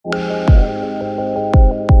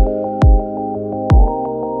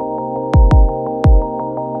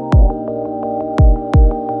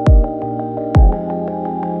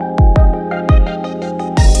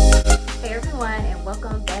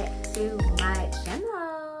my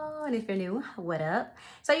channel, and if you're new, what up?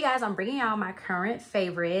 So you guys, I'm bringing y'all my current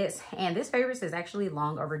favorites, and this favorites is actually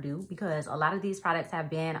long overdue because a lot of these products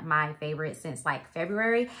have been my favorite since like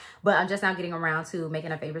February, but I'm just now getting around to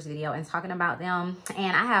making a favorites video and talking about them.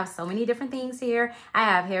 And I have so many different things here. I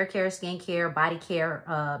have hair care, skin care, body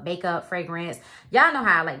care, makeup, fragrance. Y'all know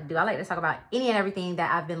how I like to do. I like to talk about any and everything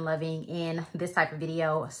that I've been loving in this type of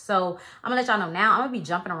video. So I'm gonna let y'all know now. I'm gonna be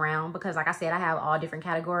jumping around because like I said, I have all different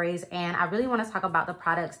categories, and I really want to talk about the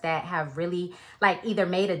products that have really like either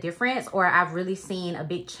made a difference or I've really seen a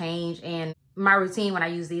big change in my routine when I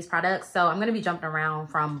use these products. So I'm going to be jumping around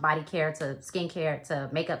from body care to skincare to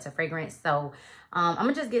makeup to fragrance. So I'm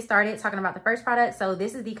gonna just get started talking about the first product. So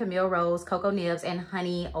this is the Camille Rose Cocoa Nibs and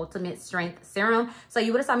Honey Ultimate Strength Serum. So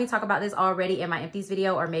you would have saw me talk about this already in my empties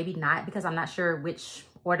video, or maybe not, because I'm not sure which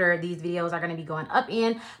order these videos are going to be going up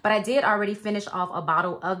in, but I did already finish off a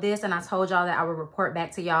bottle of this, and I told y'all that I would report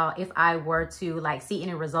back to y'all if I were to like see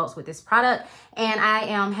any results with this product. And I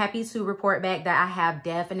am happy to report back that I have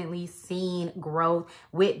definitely seen growth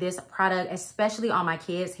with this product, especially on my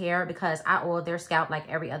kids' hair, because I oil their scalp like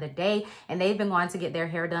every other day, and they've been going to get their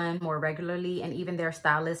hair done more regularly, and even their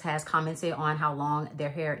stylist has commented on how long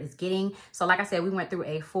their hair is getting. So like I said, we went through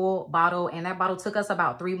a full bottle, and that bottle took us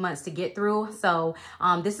about 3 months to get through. So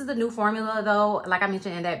this is the new formula though. Like I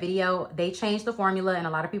mentioned in that video, they changed the formula, and a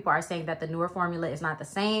lot of people are saying that the newer formula is not the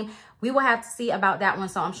same. We will have to see about that one.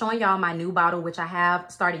 So I'm showing y'all my new bottle, which I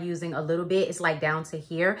have started using a little bit. It's like down to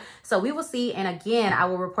here. So we will see. And again, I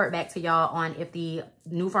will report back to y'all on if the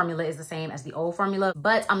new formula is the same as the old formula.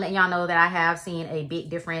 But I'm letting y'all know that I have seen a big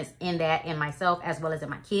difference in that in myself as well as in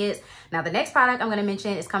my kids. Now, the next product I'm going to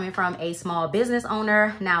mention is coming from a small business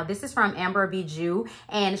owner. Now, this is from Amber Bijou,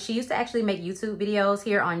 and she used to actually make YouTube videos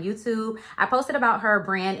here on YouTube. I posted about her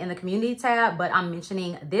brand in the community tab, but I'm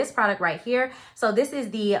mentioning this product right here. So this is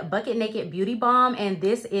the Bucket Naked Beauty Balm, and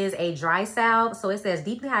this is a dry salve. So it says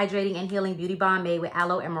deeply hydrating and healing beauty balm made with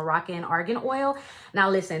aloe and Moroccan argan oil. Now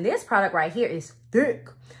listen, this product right here is thick,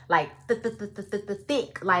 like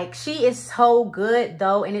thick. Like, she is so good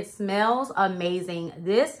though, and it smells amazing.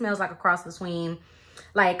 This smells like a cross between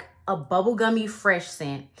like a bubblegummy fresh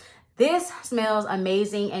scent. This smells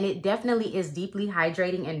amazing, and it definitely is deeply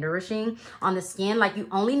hydrating and nourishing on the skin. Like, you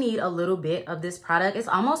only need a little bit of this product. It's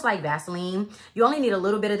almost like Vaseline. You only need a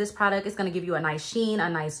little bit of this product. It's going to give you a nice sheen, a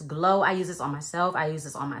nice glow. I use this on myself. I use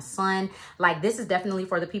this on my son. Like, this is definitely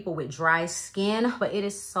for the people with dry skin, but it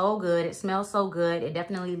is so good. It smells so good. It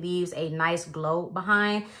definitely leaves a nice glow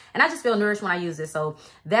behind, and I just feel nourished when I use this. So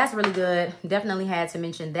that's really good. Definitely had to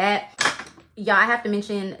mention that. Y'all, I have to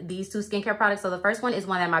mention these two skincare products. So the first one is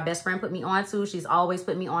one that my best friend put me on to. She's always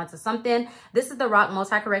put me on to something. This is the Rock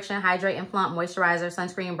Multi-Correction Hydrate and Plump Moisturizer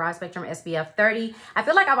Sunscreen Broad Spectrum SPF 30. I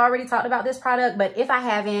feel like I've already talked about this product, but if I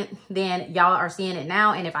haven't, then y'all are seeing it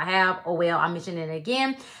now. And if I have, oh well, I'm mentioning it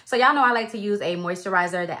again. So y'all know I like to use a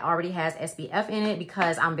moisturizer that already has SPF in it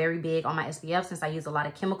because I'm very big on my SPF since I use a lot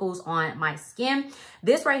of chemicals on my skin.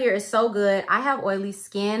 This right here is so good. I have oily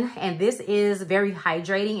skin, and this is very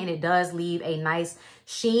hydrating, and it does leave a nice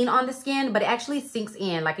sheen on the skin, but it actually sinks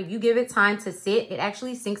in. Like, if you give it time to sit, it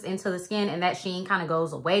actually sinks into the skin, and that sheen kind of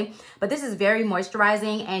goes away. But this is very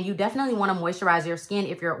moisturizing, and you definitely want to moisturize your skin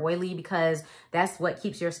if you're oily, because that's what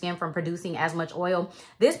keeps your skin from producing as much oil.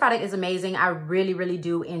 This product is amazing. I really, really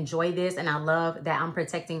do enjoy this, and I love that I'm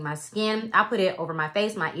protecting my skin. I put it over my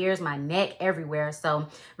face, my ears, my neck, everywhere. So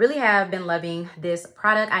really have been loving this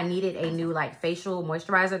product. I needed a new like facial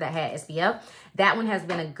moisturizer that had SPF. That one has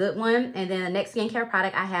been a good one. And then the next skincare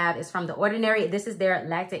product I have is from The Ordinary. This is their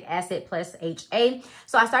Lactic Acid Plus HA.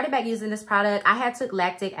 So I started back using this product. I had took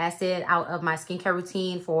lactic acid out of my skincare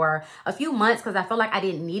routine for a few months because I felt like I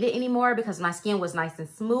didn't need it anymore because my skin was nice and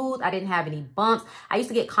smooth. I didn't have any bumps. I used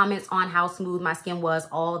to get comments on how smooth my skin was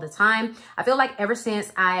all the time. I feel like ever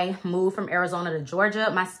since I moved from Arizona to Georgia,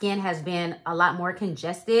 my skin has been a lot more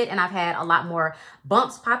congested, and I've had a lot more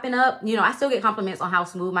bumps popping up. You know, I still get compliments on how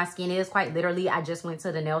smooth my skin is. Quite literally, I just went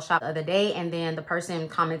to the nail shop the other day, and then the person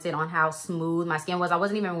commented on how smooth my skin was. I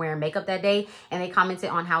wasn't even wearing makeup that day, and they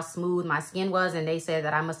commented on how smooth my skin was, and they said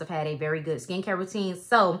that I must have had a very good skincare routine.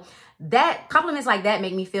 So that compliments like that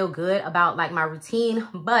make me feel good about like my routine,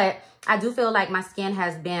 but I do feel like my skin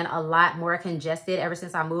has been a lot more congested ever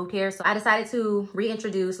since I moved here. So I decided to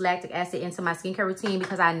reintroduce lactic acid into my skincare routine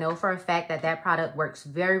because I know for a fact that that product works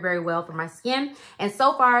very, very well for my skin. And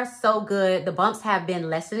so far, so good. The bumps have been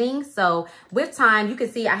lessening. So with time, you can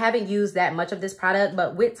see I haven't used that much of this product,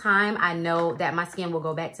 but with time, I know that my skin will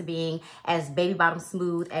go back to being as baby bottom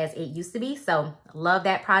smooth as it used to be. So love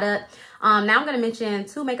that product. Now I'm going to mention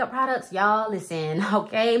two makeup products products, y'all, listen,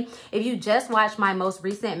 okay? If you just watched my most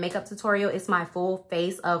recent makeup tutorial, it's my full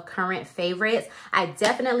face of current favorites. I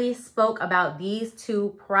definitely spoke about these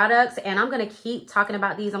two products, and I'm gonna keep talking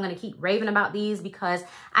about these. I'm gonna keep raving about these because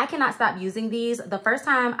I cannot stop using these. The first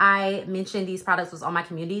time I mentioned these products was on my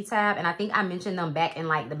community tab, and I think I mentioned them back in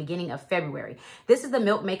like the beginning of February. This is the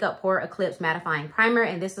Milk Makeup Pore Eclipse Mattifying Primer,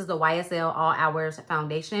 and this is the YSL All Hours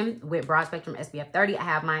Foundation with Broad Spectrum SPF 30. I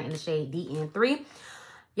have mine in the shade DN3.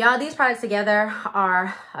 Y'all, these products together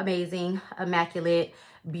are amazing, immaculate,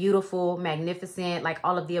 beautiful, magnificent, like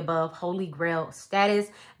all of the above, holy grail status.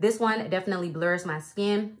 This one definitely blurs my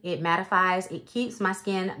skin. It mattifies. It keeps my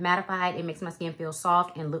skin mattified. It makes my skin feel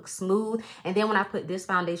soft and look smooth. And then when I put this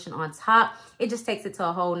foundation on top, it just takes it to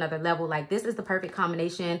a whole nother level. Like, this is the perfect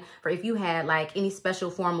combination for if you had like any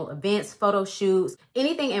special formal events, photo shoots,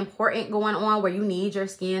 anything important going on where you need your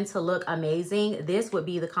skin to look amazing. This would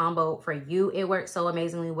be the combo for you. It works so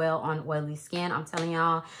amazingly well on oily skin. I'm telling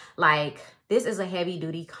y'all, like, this is a heavy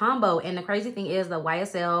duty combo. And the crazy thing is the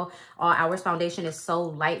YSL All Hours Foundation is so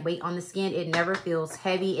lightweight on the skin. It never feels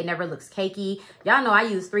heavy. It never looks cakey. Y'all know I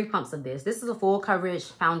use 3 pumps of this. This is a full coverage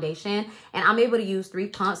foundation, and I'm able to use 3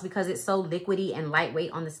 pumps because it's so liquidy and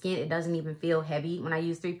lightweight on the skin. It doesn't even feel heavy when I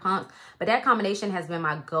use 3 pumps. But that combination has been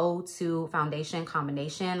my go-to foundation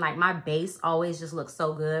combination. Like, my base always just looks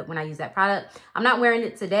so good when I use that product. I'm not wearing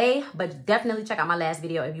it today, but definitely check out my last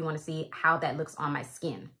video if you want to see how that looks on my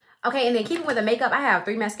skin. Okay, and then keeping with the makeup, I have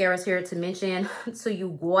 3 mascaras here to mention to you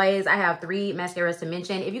boys. I have 3 mascaras to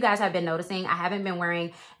mention. If you guys have been noticing, I haven't been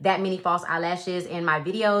wearing that many false eyelashes in my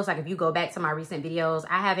videos. Like, if you go back to my recent videos,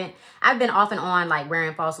 I've been off and on like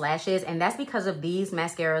wearing false lashes, and that's because of these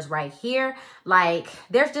mascaras right here. Like,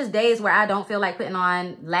 there's just days where I don't feel like putting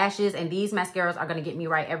on lashes, and these mascaras are gonna get me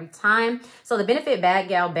right every time. So the Benefit Bad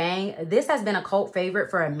Gal Bang, this has been a cult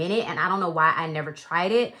favorite for a minute, and I don't know why I never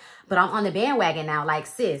tried it. But I'm on the bandwagon now. Like,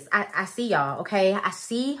 sis, I see y'all, okay? I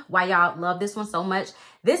see why y'all love this one so much.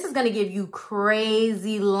 This is going to give you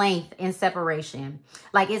crazy length and separation.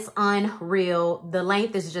 Like, it's unreal. The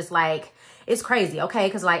length is just like, it's crazy, okay?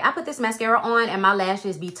 Because, like, I put this mascara on and my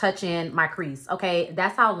lashes be touching my crease, okay?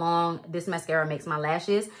 That's how long this mascara makes my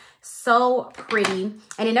lashes. So pretty,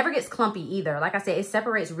 and it never gets clumpy either. Like I said, it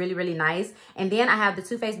separates really, really nice. And then I have the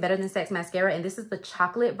Too Faced Better Than Sex mascara, and this is the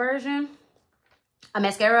chocolate version.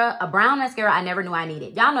 A brown mascara I never knew I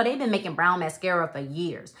needed. Y'all know they've been making brown mascara for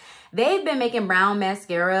years. They've been making brown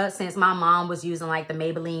mascara since my mom was using like the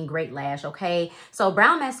Maybelline Great Lash, okay? So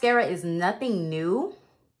brown mascara is nothing new,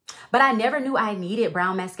 but I never knew I needed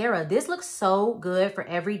brown mascara. This looks so good for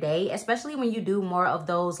every day, especially when you do more of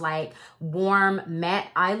those like warm matte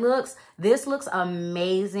eye looks. This looks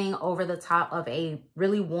amazing over the top of a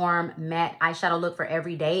really warm matte eyeshadow look for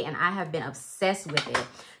every day, and I have been obsessed with it.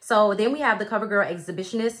 So then we have the CoverGirl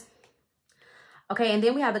Exhibitionist. Okay, and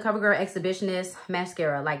then we have the CoverGirl Exhibitionist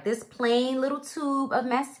mascara. Like, this plain little tube of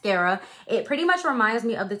mascara. It pretty much reminds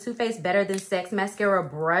me of the Too Faced Better Than Sex mascara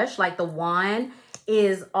brush. Like, the wand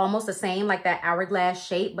is almost the same, like that hourglass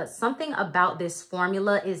shape, but something about this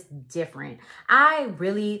formula is different. I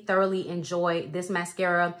really thoroughly enjoy this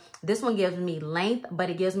mascara. This one gives me length, but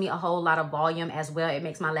it gives me a whole lot of volume as well. It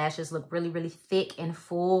makes my lashes look really, really thick and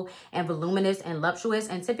full and voluminous and voluptuous.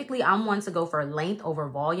 And typically I'm one to go for length over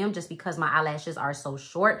volume just because my eyelashes are so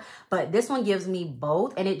short, but this one gives me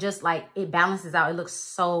both, and it just like, it balances out. It looks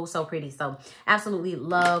so, so pretty. So absolutely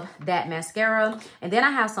love that mascara. And then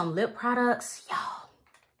I have some lip products. Y'all,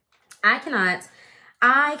 I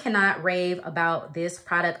cannot rave about this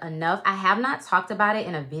product enough. I have not talked about it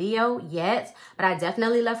in a video yet, but I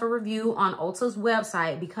definitely left a review on Ulta's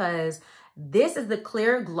website because this is the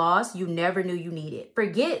clear gloss you never knew you needed.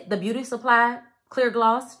 Forget the Beauty Supply clear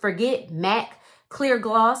gloss. Forget MAC clear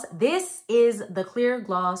gloss. This is the clear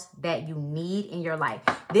gloss that you need in your life.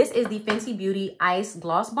 This is the Fenty Beauty Ice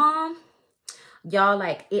Gloss Bomb. Y'all,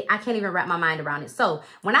 like, I can't even wrap my mind around it. So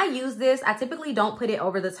when I use this, I typically don't put it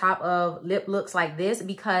over the top of lip looks like this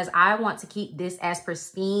because I want to keep this as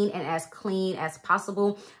pristine and as clean as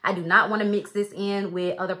possible. I do not want to mix this in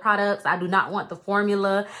with other products. I do not want the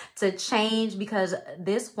formula to change because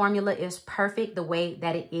this formula is perfect the way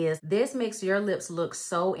that it is. This makes your lips look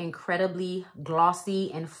so incredibly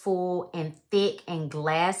glossy and full and thick and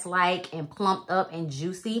glass-like and plumped up and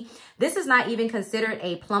juicy. This is not even considered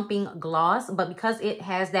a plumping gloss, but because it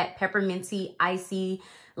has that pepperminty, icy,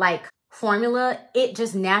 like formula, it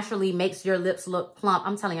just naturally makes your lips look plump.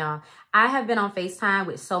 I'm telling y'all, I have been on FaceTime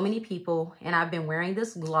with so many people and I've been wearing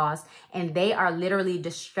this gloss and they are literally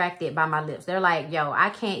distracted by my lips. They're like, yo, I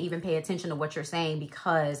can't even pay attention to what you're saying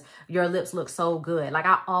because your lips look so good. Like,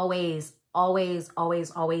 I always always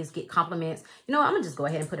get compliments. You know, I'm gonna just go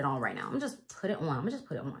ahead and put it on right now. I'm gonna just put it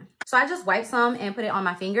on. So I just wiped some and put it on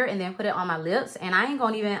my finger and then put it on my lips. And I ain't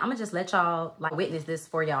gonna even, I'm gonna just let y'all like witness this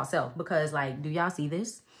for y'all self, because like, do y'all see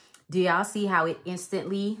this? Do y'all see how it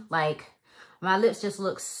instantly, like, my lips just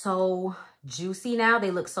look so juicy now.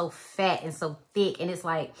 They look so fat and so thick. And it's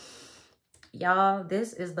like, y'all,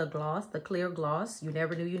 this is the gloss, the clear gloss. You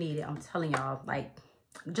never knew you needed. I'm telling y'all, like,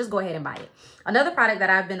 just go ahead and buy it. Another product that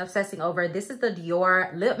I've been obsessing over, this is the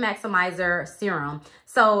Dior Lip Maximizer Serum.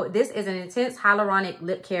 So this is an intense hyaluronic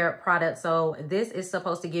lip care product. So this is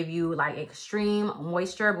supposed to give you like extreme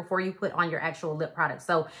moisture before you put on your actual lip product.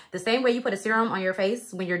 So the same way you put a serum on your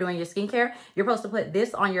face when you're doing your skincare, you're supposed to put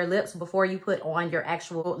this on your lips before you put on your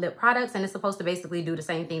actual lip products. And it's supposed to basically do the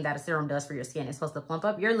same thing that a serum does for your skin. It's supposed to plump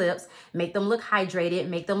up your lips, make them look hydrated,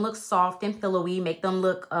 make them look soft and pillowy, make them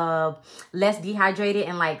look less dehydrated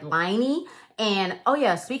and like liney. And oh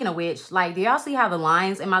yeah, speaking of which, like, do y'all see how the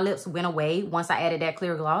lines in my lips went away once I added that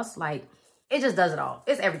clear gloss? Like, it just does it all.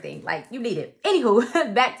 It's everything. Like, you need it.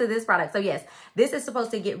 Anywho, back to this product. So yes, this is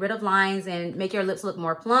supposed to get rid of lines and make your lips look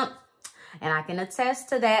more plump. And I can attest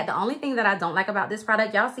to that. The only thing that I don't like about this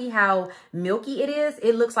product, y'all see how milky it is?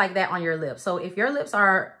 It looks like that on your lips. So if your lips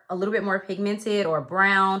are a little bit more pigmented or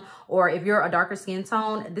brown, or if you're a darker skin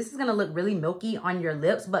tone, this is gonna look really milky on your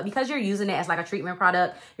lips. But because you're using it as like a treatment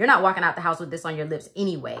product, you're not walking out the house with this on your lips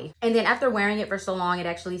anyway. And then after wearing it for so long, it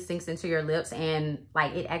actually sinks into your lips and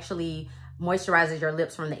like it actually moisturizes your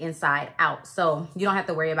lips from the inside out. So you don't have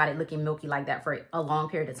to worry about it looking milky like that for a long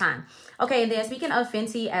period of time. Okay, and then speaking of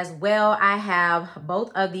Fenty as well, I have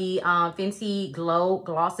both of the Fenty Glow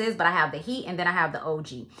glosses, but I have the Heat and then I have the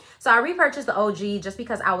OG. So I repurchased the OG just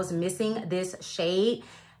because I was missing this shade.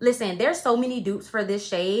 Listen, there's so many dupes for this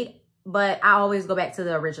shade, but I always go back to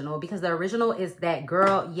the original because the original is that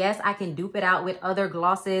girl. Yes, I can dupe it out with other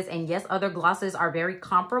glosses, and yes, other glosses are very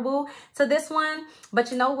comparable to this one. But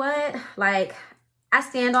you know what? Like, I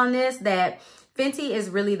stand on this that Fenty is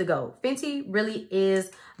really the GO. Fenty really is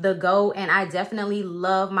the GO, and I definitely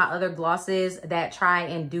love my other glosses that try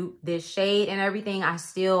and dupe this shade and everything. I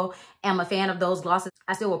still am a fan of those glosses.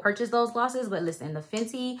 I still will purchase those glosses, but listen, the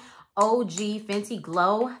Fenty OG Fenty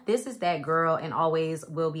Glow, this is that girl and always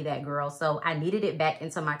will be that girl. So I needed it back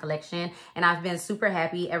into my collection, and I've been super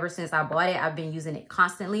happy ever since I bought it. I've been using it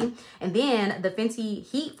constantly. And then the Fenty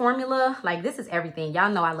Heat formula, like, this is everything. Y'all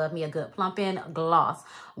know I love me a good plumping gloss.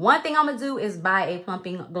 One thing I'm gonna do is buy a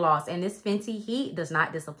plumping gloss, and this Fenty Heat does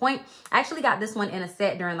not disappoint. I actually got this one in a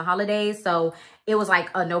set during the holidays, so it was like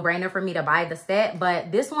a no-brainer for me to buy the set.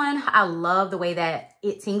 But this one, I love the way that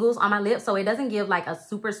it tingles on my lips, so it doesn't give like a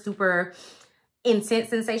super intense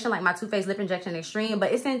sensation like my Too Faced Lip Injection Extreme,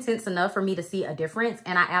 but it's intense enough for me to see a difference,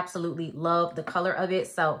 and I absolutely love the color of it.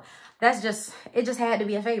 So that's just, it just had to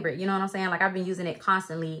be a favorite. You know what I'm saying? Like, I've been using it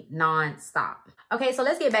constantly, non-stop. Okay, so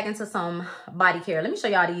let's get back into some body care. Let me show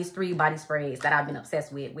y'all these 3 body sprays that I've been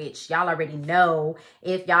obsessed with, which y'all already know.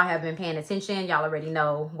 If y'all have been paying attention, y'all already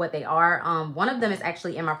know what they are. One of them is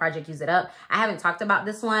actually in my Project Use It Up. I haven't talked about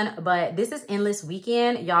this one, but this is Endless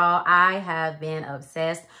Weekend. Y'all, I have been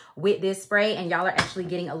obsessed with this spray, and y'all are actually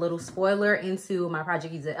getting a little spoiler into my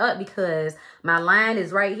Project Use It Up because my line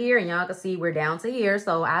is right here, and y'all can see we're down to here.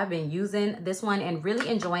 So I've been using this one and really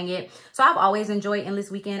enjoying it. So I've always enjoyed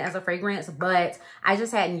Endless Weekend as a fragrance, but I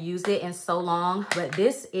just hadn't used it in so long. But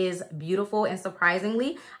this is beautiful, and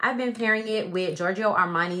surprisingly, I've been pairing it with Giorgio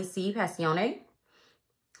Armani Si Passione.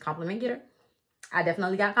 Compliment getter. I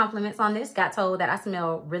definitely got compliments on this. Got told that I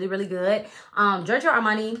smell really good. Giorgio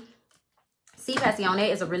Armani Si Passione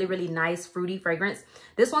is a really nice fruity fragrance.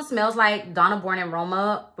 This one smells like Donna Born and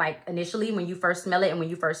Roma, like initially when you first smell it and when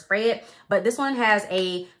you first spray it. But this one has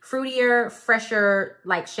a fruitier, fresher,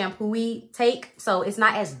 like shampoo-y take. So it's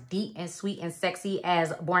not as deep and sweet and sexy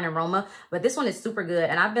as Born and Roma. But this one is super good.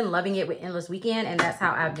 And I've been loving it with Endless Weekend. And that's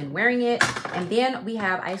how I've been wearing it. And then we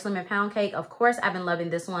have Ice Lemon Pound Cake. Of course, I've been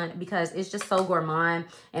loving this one because it's just so gourmand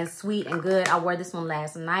and sweet and good. I wore this one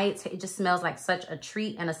last night. It just smells like such a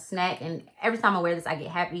treat and a snack. And every time I wear this, I get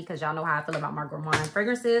happy because y'all know how I feel about my gourmand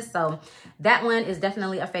fragrances. So that one is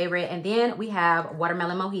definitely a favorite. And then we have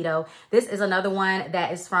Watermelon Mojito. This is another one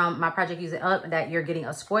that is from my Project Use It Up that you're getting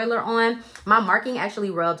a spoiler on. My marking actually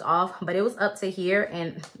rubbed off, but it was up to here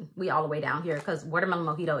and we all the way down here because Watermelon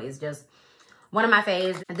Mojito is just one of my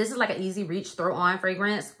faves. This is like an easy reach throw on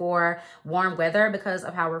fragrance for warm weather because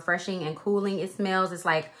of how refreshing and cooling it smells. It's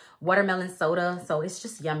like watermelon soda, so it's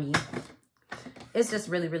just yummy. it's just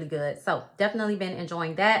really, really good. So definitely been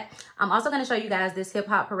enjoying that. I'm also going to show you guys this Hip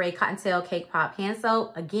Hop Parade Cottontail Cake Pop hand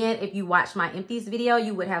soap. Again, if you watched my empties video,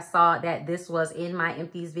 you would have saw that this was in my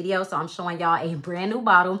empties video. So I'm showing y'all a brand new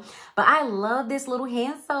bottle, but I love this little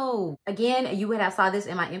hand soap. Again, you would have saw this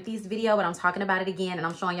in my empties video, but I'm talking about it again and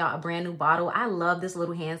I'm showing y'all a brand new bottle. I love this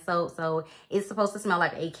little hand soap. So it's supposed to smell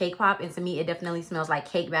like a cake pop, and to me it definitely smells like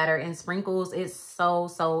cake batter and sprinkles. It's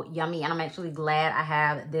so yummy, and I'm actually glad I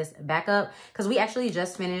have this backup because we actually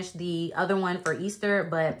just finished the other one for Easter,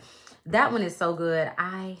 but that one is so good.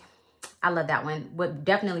 I love that one. Would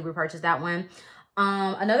definitely repurchase that one.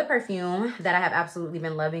 Another perfume that I have absolutely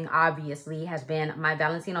been loving, obviously, has been my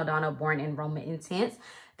Valentino Donna Born in Roma Intense.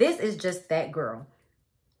 This is just that girl,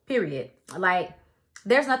 period. Like,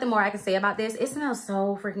 there's nothing more I can say about this. It smells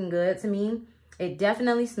so freaking good to me. It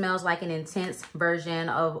definitely smells like an intense version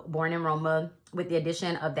of Born in Roma, with the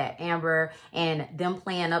addition of that amber and them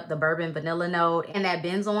playing up the bourbon vanilla note and that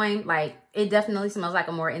benzoin. Like, it definitely smells like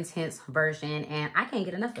a more intense version, and I can't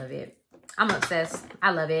get enough of it. I'm obsessed.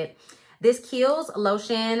 I love it. This Kiehl's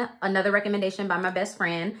lotion, another recommendation by my best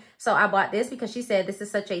friend. So I bought this because she said this is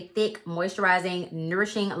such a thick, moisturizing,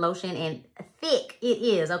 nourishing lotion, and thick it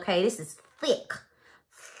is, okay? This is thick,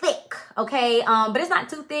 okay? But it's not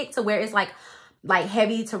too thick to where it's like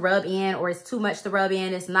heavy to rub in, or it's too much to rub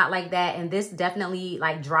in. It's not like that. And this definitely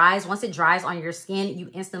like dries. Once it dries on your skin, you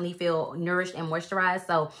instantly feel nourished and moisturized.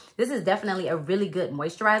 So this is definitely a really good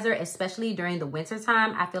moisturizer, especially during the winter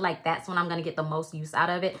time. I feel like that's when I'm going to get the most use out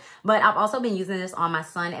of it. But I've also been using this on my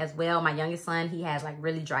son as well. My youngest son, he has like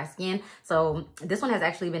really dry skin. So this one has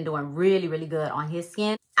actually been doing really, really good on his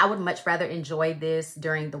skin. I would much rather enjoy this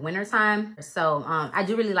during the winter time. So I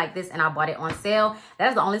do really like this, and I bought it on sale. That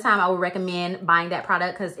is the only time I would recommend buying that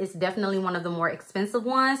product, because it's definitely one of the more expensive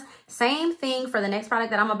ones. Same thing for the next product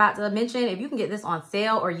that I'm about to mention. If you can get this on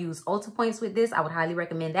sale or use Ulta points with this, I would highly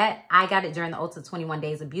recommend that. I got it during the Ulta 21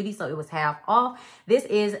 Days of Beauty, so it was half off. This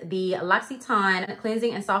is the L'Occitane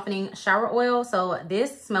Cleansing and Softening Shower Oil. So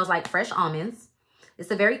this smells like fresh almonds. It's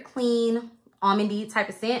a very clean, almondy type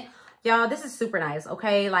of scent. Y'all, this is super nice,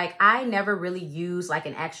 okay? Like, I never really use like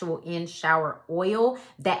an actual in-shower oil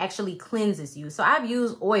that actually cleanses you. So I've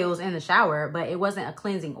used oils in the shower, but it wasn't a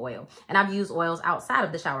cleansing oil. And I've used oils outside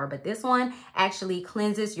of the shower, but this one actually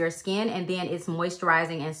cleanses your skin, and then it's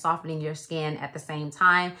moisturizing and softening your skin at the same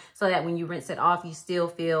time, so that when you rinse it off, you still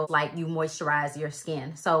feel like you moisturize your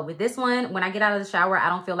skin. So with this one, when I get out of the shower, I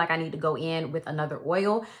don't feel like I need to go in with another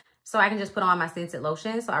oil. So I can just put on my scented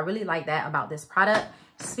lotion. So I really like that about this product.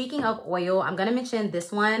 Speaking of oil, I'm going to mention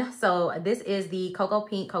this one. So this is the Cocoa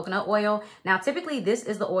Pink Coconut Oil. Now, typically this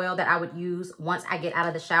is the oil that I would use once I get out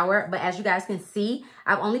of the shower. But as you guys can see,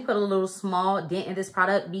 I've only put a little small dent in this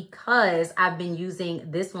product because I've been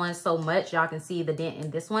using this one so much. Y'all can see the dent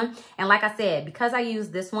in this one. And like I said, because I use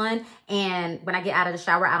this one, and when I get out of the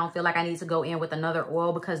shower, I don't feel like I need to go in with another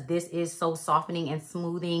oil, because this is so softening and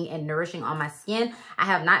smoothing and nourishing on my skin. I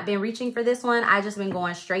have not been reaching for this one. I just been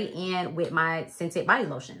going straight in with my scented body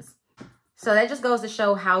lotions. So that just goes to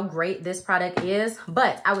show how great this product is.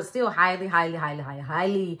 But I would still highly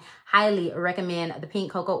recommend the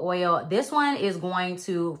Pink Cocoa Oil. This one is going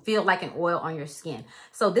to feel like an oil on your skin.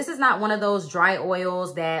 So this is not one of those dry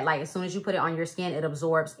oils that like as soon as you put it on your skin, it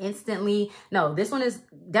absorbs instantly. No, this one is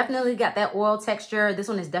definitely got that oil texture. This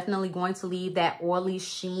one is definitely going to leave that oily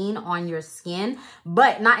sheen on your skin,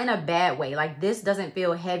 but not in a bad way. Like, this doesn't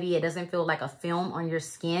feel heavy. It doesn't feel like a film on your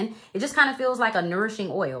skin. It just kind of feels like a nourishing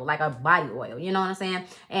oil, like a body oil. You know what I'm saying?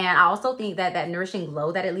 And I also think that that nourishing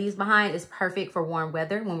glow that it leaves behind is perfect for warm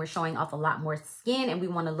weather when we're showing off a lot more skin and we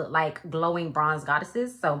want to look like glowing bronze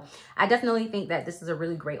goddesses. So I definitely think that this is a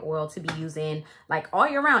really great oil to be using like all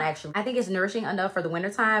year round. Actually, I think it's nourishing enough for the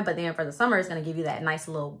winter time, but then for the summer, it's going to give you that nice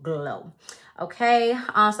little glow. Okay,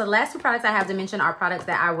 so the last two products I have to mention are products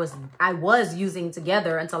that I was using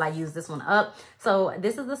together until I used this one up. So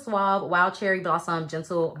this is the Suave Wild Cherry Blossom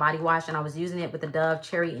Gentle Body Wash, and I was using it with the Dove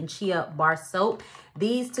Cherry and Chia Bar Soap.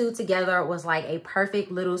 These two together was like a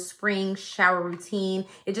perfect little spring shower routine.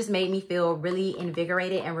 It just made me feel really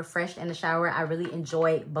invigorated and refreshed in the shower. I really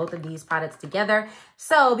enjoyed both of these products together.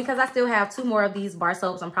 So because I still have two more of these bar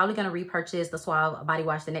soaps, I'm probably going to repurchase the Suave Body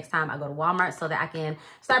Wash the next time I go to Walmart so that I can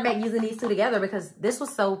start back using these two together, because this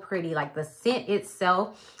was so pretty. Like, the scent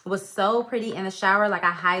itself was so pretty in the shower. Like,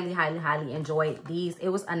 I highly enjoyed these. It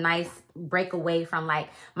was a nice breakaway from like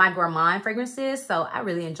my gourmand fragrances. So I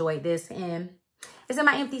really enjoyed this, and it's in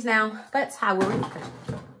my empties now, but I will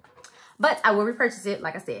repurchase it,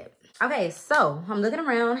 like I said. Okay, so I'm looking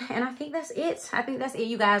around and I think that's it.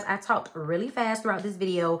 You guys. I talked really fast throughout this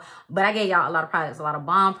video, but I gave y'all a lot of products, a lot of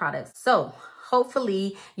bomb products. So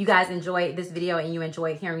hopefully you guys enjoyed this video and you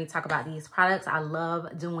enjoyed hearing me talk about these products. I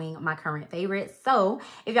love doing my current favorites. So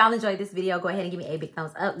if y'all enjoyed this video, go ahead and give me a big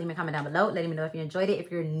thumbs up. Leave me a comment down below. Let me know if you enjoyed it. If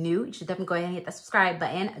you're new, you should definitely go ahead and hit the subscribe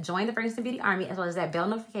button. Join the Fragrance and Beauty Army, as well as that bell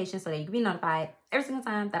notification so that you can be notified every single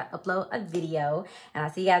time that I upload a video. And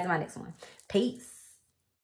I'll see you guys in my next one. Peace.